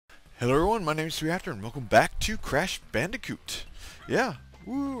Hello everyone, my name is Reactor and welcome back to Crash Bandicoot. Yeah,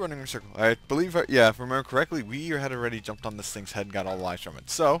 woo, running in a circle. I believe, yeah, if I remember correctly, we had already jumped on this thing's head and got all the lives from it.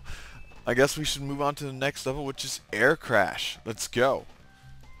 So, I guess we should move on to the next level, which is Air Crash. Let's go.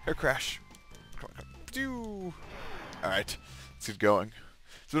 Air Crash. Come on, come on. Pew! Alright, let's get going.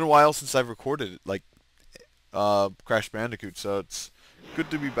 It's been a while since I've recorded it, like, Crash Bandicoot, so it's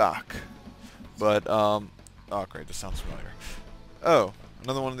good to be back. But, oh great, this sounds familiar. Oh,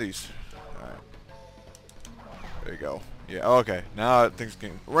 another one of these. Alright. There you go. Yeah, okay. Now things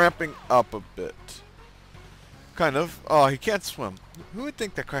getting ramping up a bit. Kind of. Oh, he can't swim. Who would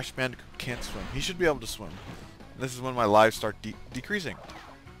think that Crash Bandicoot can't swim? He should be able to swim. This is when my lives start decreasing.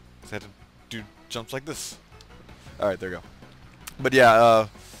 I had to do jumps like this. Alright, there you go. But yeah,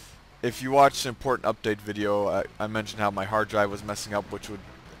 if you watched an important update video, I mentioned how my hard drive was messing up, which would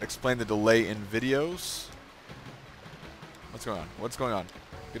explain the delay in videos. What's going on? What's going on?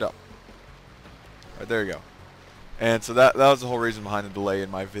 Get up. Alright, there you go. And so that was the whole reason behind the delay in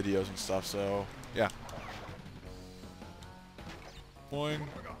my videos and stuff, so yeah. Boing,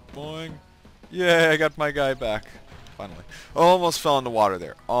 boing. Yay, I got my guy back. Finally. Almost fell in the water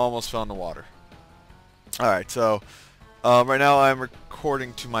there. Almost fell in the water. Alright, so right now I'm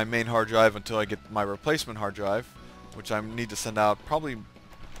recording to my main hard drive until I get my replacement hard drive, which I need to send out probably,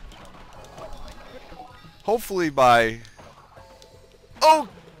 hopefully by...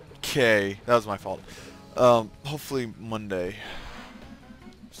 Okay, that was my fault. Hopefully Monday.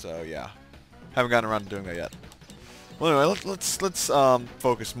 So yeah, haven't gotten around to doing that yet. Well, anyway, let's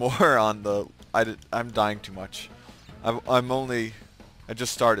focus more on the. I'm dying too much. I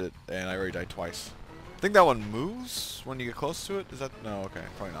just started and I already died twice. I think that one moves when you get close to it. Is that no? Okay,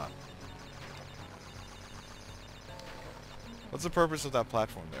 probably not. What's the purpose of that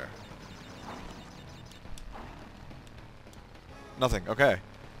platform there? Nothing. Okay.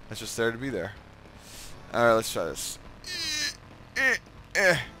 It's just there to be there. Alright, let's try this.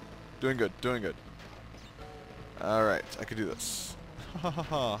 Doing good. Doing good. Alright, I can do this.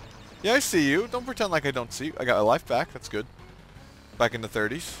 Yeah, I see you. Don't pretend like I don't see you. I got a life back. That's good. Back in the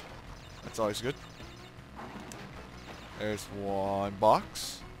 30s. That's always good. There's one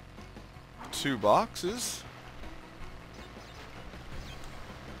box. Two boxes.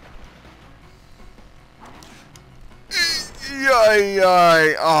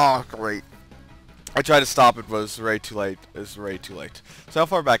 Yay! Oh, great. I tried to stop it, but it was way too late. It was way too late. So how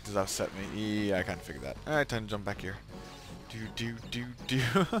far back does that set me? Yeah, I kind of figured that. Alright, time to jump back here. Do.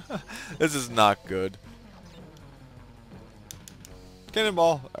 This is not good.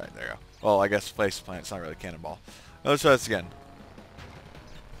 Cannonball. Alright, there you go. Well, I guess face plant. It's not really cannonball. Let's try this again.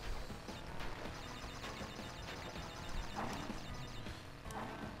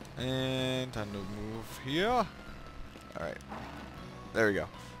 And time to move here. Alright. There we go.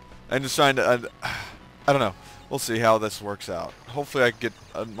 I'm just trying to... I don't know. We'll see how this works out. Hopefully I can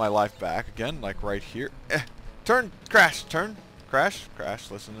get my life back again, like right here. Turn! Crash! Turn! Crash!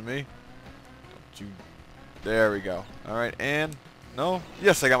 Crash, listen to me. Don't you... There we go. Alright, and... No?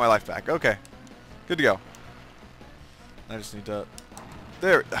 Yes, I got my life back. Okay. Good to go. I just need to...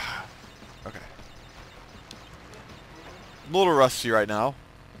 There... Okay. A little rusty right now.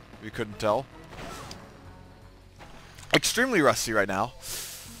 If you couldn't tell. Extremely rusty right now.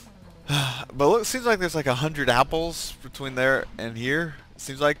 But look, it seems like there's like 100 apples between there and here. It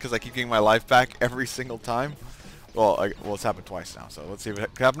seems like, because I keep getting my life back every single time. Well, it's happened twice now, so let's see if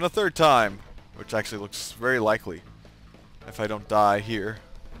it can happen a third time. Which actually looks very likely. If I don't die here.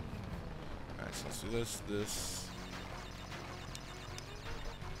 Alright, so let's do this.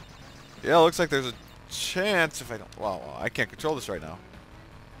 Yeah, it looks like there's a chance if I don't... Wow, I can't control this right now.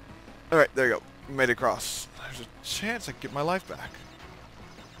 Alright, there you go. We made it across. There's a chance I can get my life back.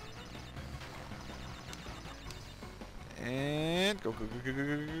 And go.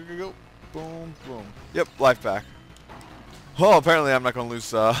 Boom, boom. Yep, life back. Oh, apparently I'm not going to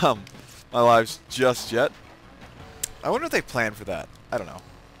lose my lives just yet. I wonder if they planned for that. I don't know.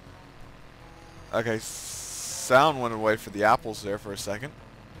 Okay, sound went away for the apples there for a second.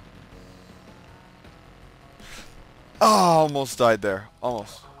 Oh, almost died there.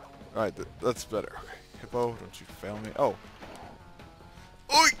 Almost. Alright, that's better. Okay, Hippo, don't you fail me. Oh.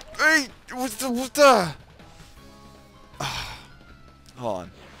 Oi! Hey! What's the... Hold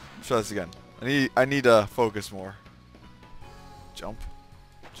on. Let's try this again. I need to focus more. Jump.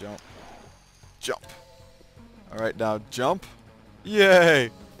 Jump. Jump. Alright, now jump.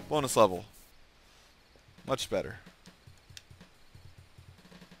 Yay! Bonus level. Much better.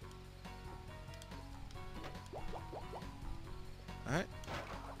 Alright.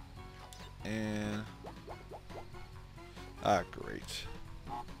 And... Ah, great.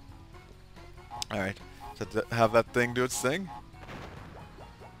 Alright. So have that thing do its thing.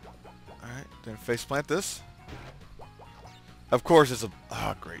 Alright, then face plant this. Of course it's a...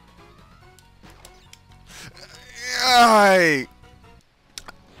 Oh, great.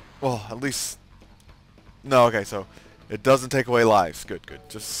 Well, at least... No, okay, so... It doesn't take away lives. Good, good.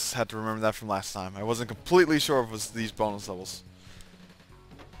 Just had to remember that from last time. I wasn't completely sure if it was these bonus levels.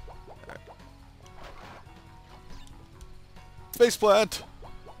 Right. Face plant!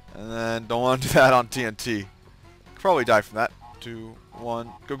 And then don't want to do that on TNT. Could probably die from that. 2,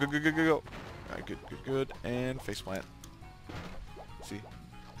 1, go, go, go, go, go, go. Alright, good, good, good. And face plant. See?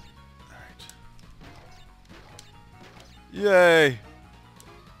 Alright. Yay!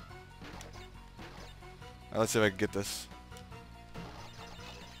 Let's see if I can get this.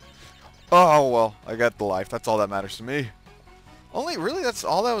 Oh, well, I got the life. That's all that matters to me. Only, really? That's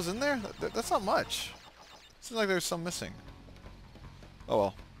all that was in there? That's not much. Seems like there's some missing. Oh,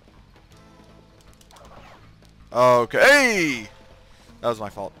 well. Okay. Hey! That was my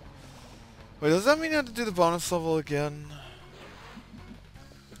fault. Wait, does that mean I have to do the bonus level again?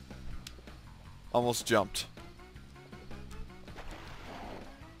 Almost jumped.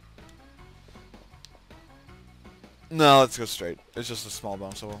 No, let's go straight. It's just a small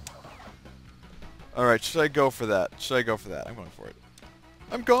bonus level. Alright, should I go for that? Should I go for that? I'm going for it.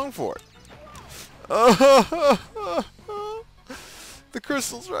 I'm going for it. The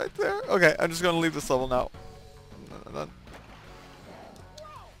crystal's right there. Okay, I'm just going to leave this level now. That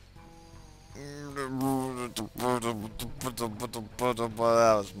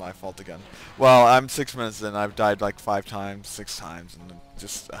was my fault again. Well, I'm 6 minutes in. I've died like 5 times, 6 times, and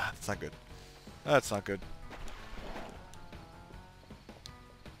just... it's not good. That's not good.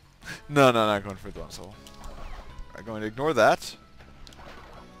 No, not going for the bonus level. I'm going to ignore that.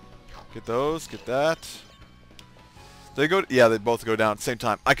 Get those, get that. They go, yeah, they both go down at the same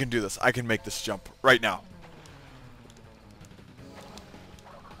time. I can do this. I can make this jump right now.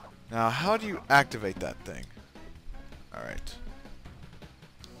 Now, how do you activate that thing? Alright.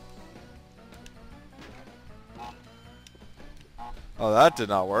 Oh, that did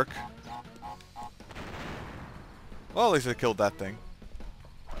not work. Well, at least I killed that thing.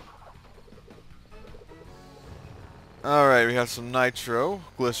 Alright, we have some nitro,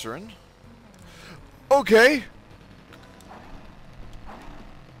 glycerin. Okay!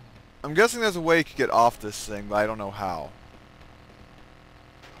 I'm guessing there's a way you could get off this thing, but I don't know how.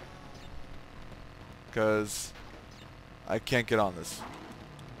 Because I can't get on this.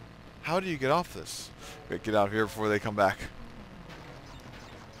 How do you get off this? Wait, get out of here before they come back.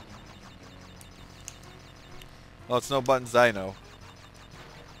 Well, it's no buttons I know.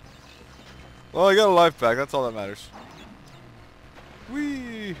 Well, I got a life back. That's all that matters.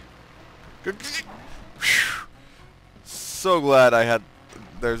 Whee! Good. So glad I had...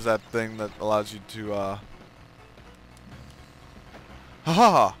 There's that thing that allows you to, Ha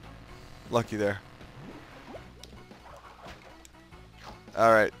ha! Lucky there.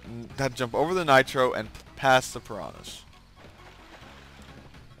 Alright. Had to jump over the nitro and past the piranhas.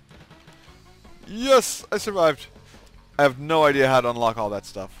 Yes! I survived. I have no idea how to unlock all that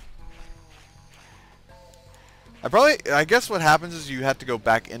stuff. I guess what happens is you have to go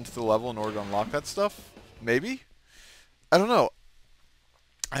back into the level in order to unlock that stuff. Maybe? I don't know.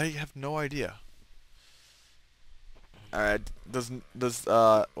 I have no idea. Alright, does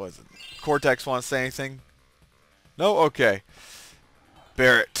what is it? Cortex want to say anything? No? Okay.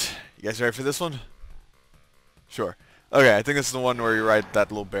 Barrett. You guys ready for this one? Sure. Okay, I think this is the one where you ride that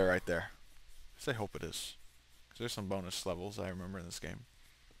little bear right there. I hope it is. 'Cause there's some bonus levels I remember in this game.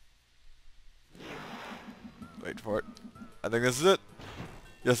 Wait for it. I think this is it.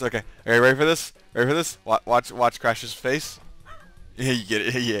 Yes, okay. Are you ready for this? Ready for this? Watch Crash's face. Yeah, you get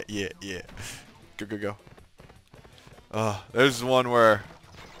it. Yeah. Go, go, go. There's one where...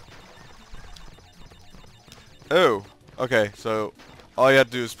 Oh, okay, so all you have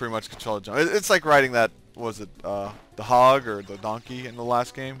to do is pretty much control the jump. It's like riding that, what was it, the hog or the donkey in the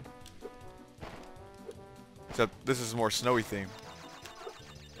last game? Except this is a more snowy theme.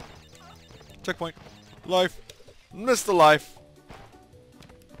 Checkpoint. Life. Missed the life.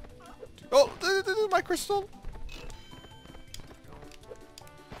 Oh, my crystal.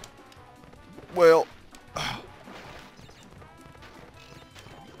 Well. Ha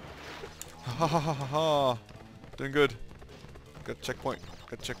ha ha ha ha. Doing good. Got checkpoint.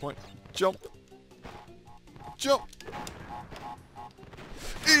 Got checkpoint. Jump. Jump.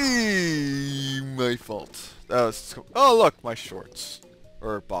 Eee, my fault. That was. Oh, look, my shorts.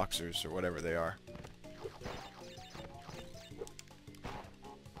 Or boxers, or whatever they are.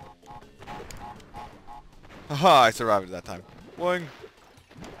 Haha, I survived that time. Boing.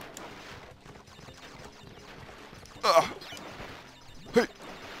 Hey.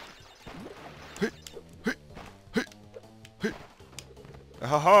 Hey. Hey. Hey. Hey.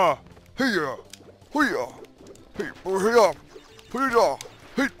 Ha ha. Hey ya. Hey ya. Hey. Hey ya. Hey ya.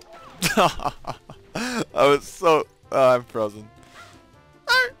 Hey. I was so. I'm frozen.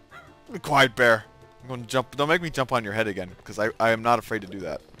 Be quiet, bear. I'm going to jump. Don't make me jump on your head again, because I am not afraid to do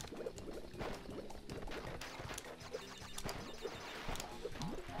that.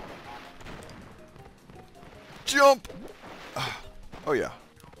 Jump! Oh yeah.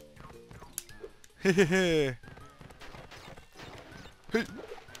 Hey, hey, hey. Hey.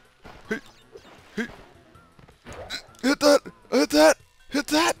 Hey. Hey. Hit that! Hit that! Hit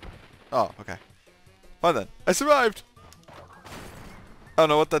that! Oh, okay. Fine then. I survived! I don't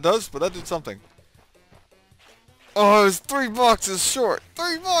know what that does, but that did something. Oh, it was 3 boxes short!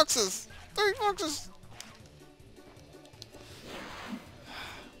 3 boxes! 3 boxes!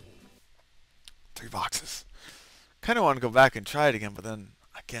 3 boxes. Kind of want to go back and try it again, but then,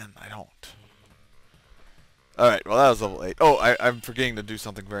 again, I don't. Alright, well that was level 8. Oh, I'm forgetting to do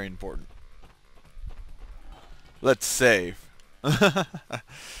something very important. Let's save.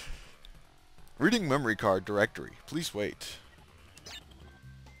 Reading memory card directory. Please wait.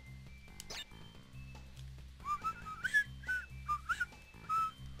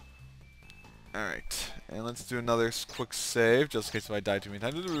 Alright, and let's do another quick save, just in case if I die too many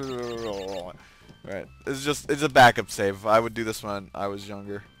times. Alright, it's a backup save. I would do this when I was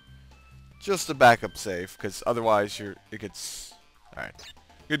younger. Just a backup save, because otherwise it gets... Alright,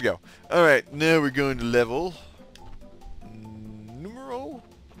 good to go. Alright, now we're going to level... Numero?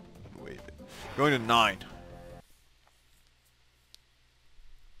 Wait a minute. Going to 9.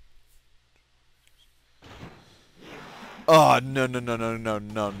 Oh, no, no, no, no, no,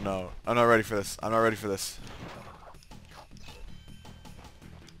 no, no. I'm not ready for this. I'm not ready for this.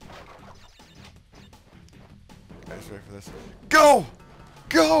 Guys, ready for this? Go!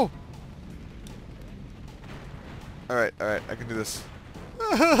 Go! Alright, alright, I can do this.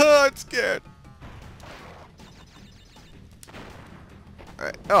 I'm scared.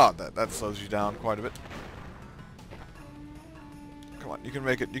 Alright. Oh, that slows you down quite a bit. Come on, you can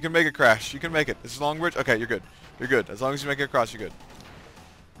make it. You can make it, Crash. You can make it. This is a long bridge. Okay, you're good. You're good. As long as you make it across, you're good.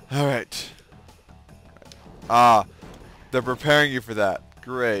 Alright. Ah, they're preparing you for that.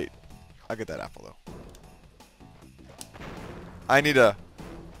 Great. I'll get that apple, though. I need to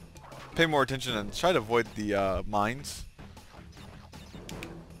pay more attention and try to avoid the mines.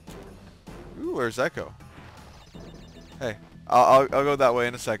 Ooh, where's Echo? Hey, I'll go that way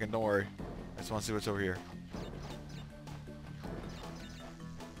in a second. Don't worry. I just want to see what's over here.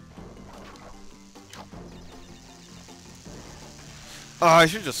 Oh, I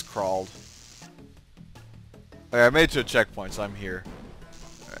should have just crawled. Okay, I made it to a checkpoint, so I'm here.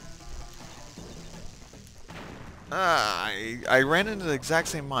 Right. Ah, I ran into the exact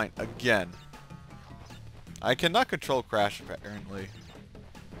same mine again. I cannot control Crash, apparently.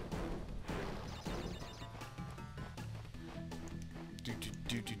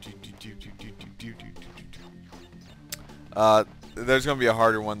 There's going to be a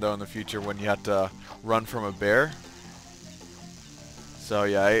harder one, though, in the future when you have to run from a bear. So,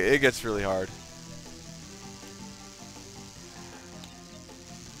 yeah, it gets really hard.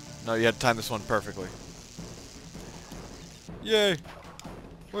 No, you had to time this one perfectly. Yay!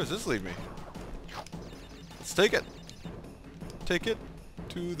 Where does this lead me? Let's take it. Take it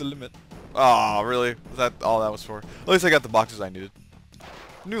to the limit. Oh, really? Was that all that was for? At least I got the boxes I needed.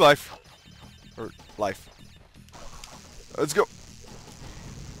 New life. Or life. Let's go.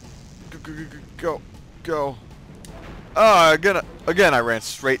 Go, go, go, go, go. Oh, again, I ran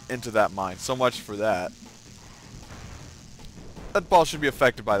straight into that mine. So much for that. That ball should be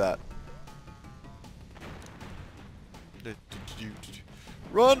affected by that.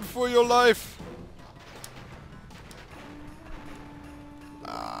 Run for your life!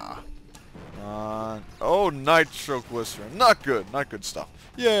 Ah. Come on. Oh, nitroglycerin. Not good. Not good stuff.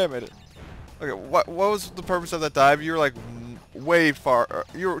 Yeah, I made it. Okay, what was the purpose of that dive? You were like way far.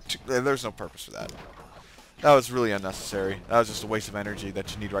 There's no purpose for that. That was really unnecessary. That was just a waste of energy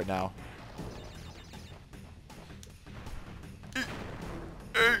that you need right now.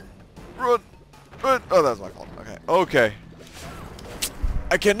 Run! Run! Oh, that was my fault. Okay. Okay.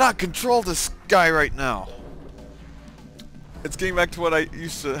 I cannot control this guy right now. It's getting back to what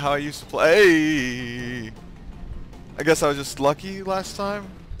how I used to play. I guess I was just lucky last time.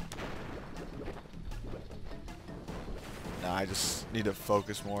 Nah, I just need to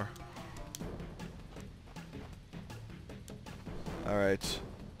focus more. Alright.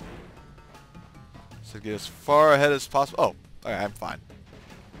 So get as far ahead as possible. Oh, okay, I'm fine.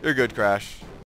 You're good, Crash.